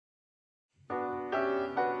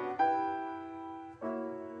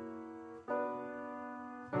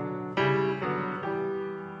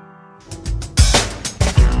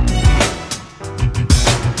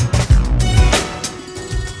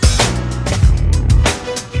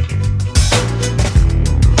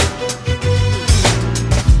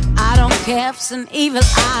casts an evil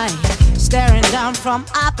eye, staring down from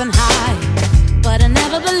up and high, but I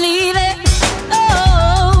never believe it.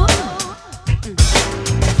 Oh,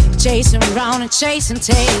 chasing round and chasing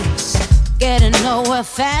tails, getting nowhere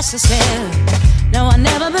fast as hell. No, I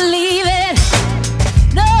never believe it.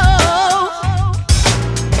 No,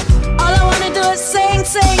 all I wanna do is sing,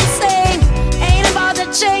 sing, sing. Ain't about the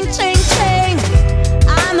ching, ching, ching.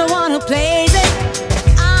 I'm the one who plays it.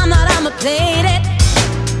 I'm not, I'ma play it.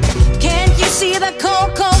 Can't you see the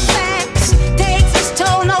cold, cold facts? Takes its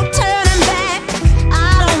toll, no turning back.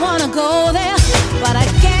 I don't wanna go there, but I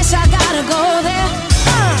guess I gotta go there.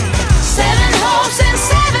 7 hopes and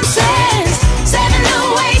 7 sins, 7 new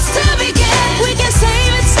ways to begin. We can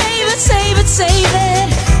save it, save it, save it, save it,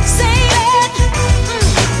 save it.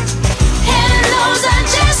 Heaven knows I'm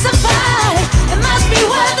justified. It must be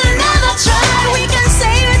worth another try. We can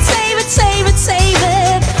save it, save it, save it, save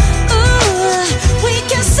it. Ooh, we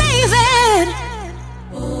can save it.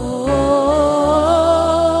 Oh,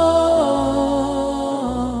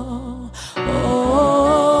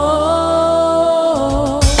 oh.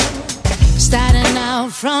 Starting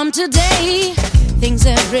out from today, things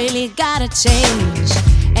have really gotta change,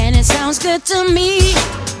 and it sounds good to me.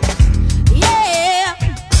 Yeah,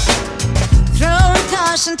 throwing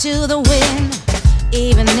caution to the wind,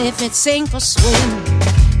 even if it's sink or swim.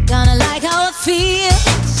 Gonna like how it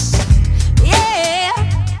feels. Yeah,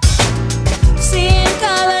 seeing